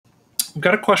We've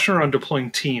got a question around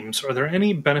deploying Teams. Are there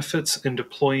any benefits in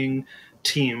deploying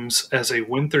Teams as a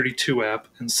Win32 app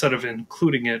instead of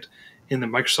including it in the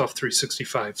Microsoft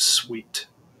 365 suite?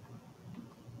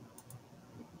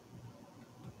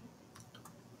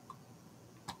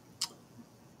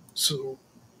 So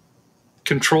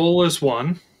control is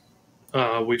one.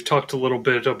 We've talked a little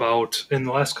bit about, in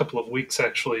the last couple of weeks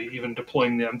actually, even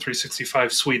deploying the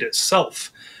M365 suite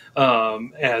itself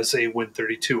as a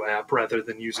Win32 app rather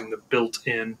than using the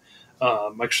built-in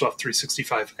Microsoft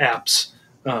 365 apps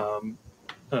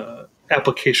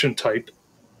application type.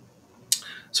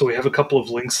 So we have a couple of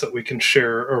links that we can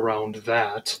share around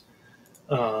that.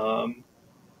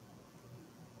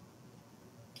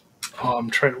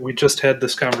 We just had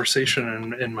this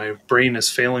conversation and my brain is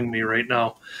failing me right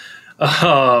now.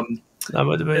 But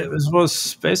it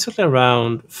was basically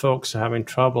around folks having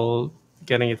trouble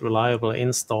getting it reliably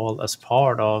installed as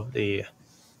part of the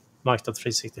Microsoft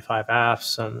 365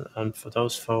 apps, and for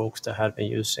those folks that had been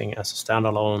using as a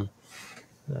standalone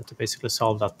to basically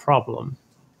solve that problem.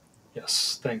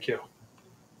 Yes, thank you.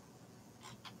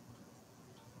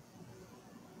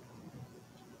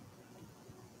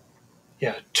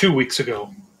 Yeah, 2 weeks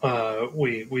ago,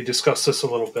 we discussed this a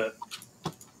little bit.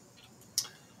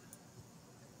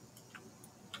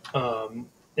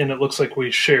 And it looks like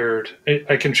we shared,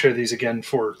 I can share these again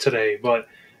for today, but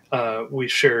we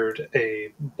shared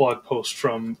a blog post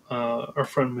from our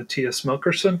friend Matthias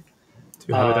Melkerson. Do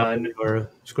you have it up on your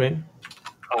screen?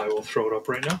 I will throw it up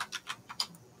right now.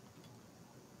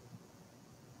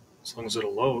 As long as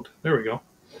it'll load. There we go.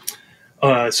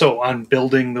 So on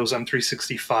building those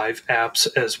M365 apps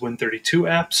as Win32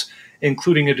 apps,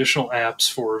 including additional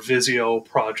apps for Visio,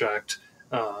 project,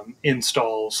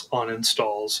 installs,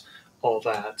 uninstalls, all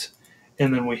that.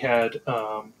 And then we had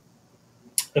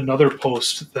another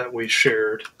post that we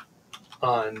shared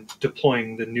on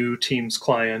deploying the new Teams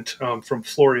client from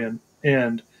Florian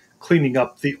and cleaning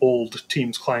up the old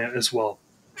Teams client as well.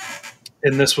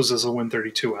 And this was as a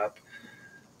Win32 app.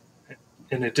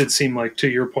 And it did seem like, to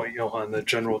your point, Johan, the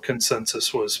general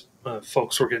consensus was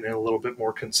folks were getting a little bit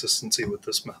more consistency with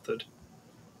this method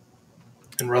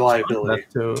and reliability.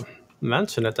 To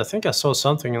mention it, I think I saw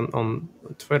something on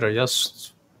Twitter,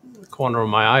 just corner of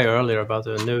my eye earlier, about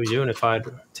a new unified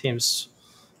Teams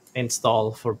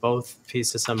install for both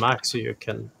PCs and Mac, so you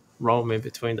can roam in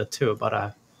between the two. But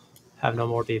I have no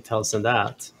more details than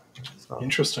that. So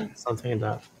interesting. Something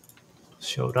that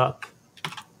showed up.